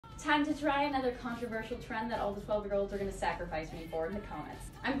Time to try another controversial trend that all the 12-year-olds are going to sacrifice me for in the comments.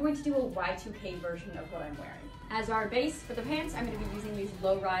 I'm going to do a Y2K version of what I'm wearing. As our base for the pants, I'm going to be using these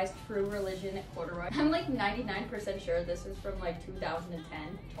low-rise True Religion corduroy. I'm like 99% sure this is from like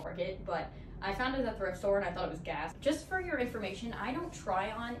 2010 Target, but I found it at the thrift store and I thought it was gas. Just for your information, I don't try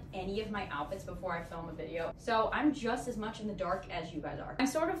on any of my outfits before I film a video, so I'm just as much in the dark as you guys are. I'm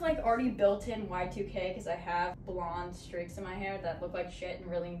sort of like already built in Y2K because I have blonde streaks in my hair that look like shit and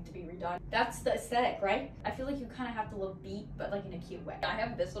really need to be redone. That's the aesthetic, right? I feel like you kind of have to look beat, but like in a cute way. I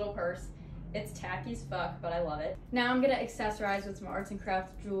have this little purse. It's tacky as fuck, but I love it. Now I'm gonna accessorize with some arts and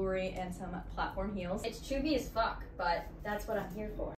crafts jewelry and some platform heels. It's chubby as fuck, but that's what I'm here for.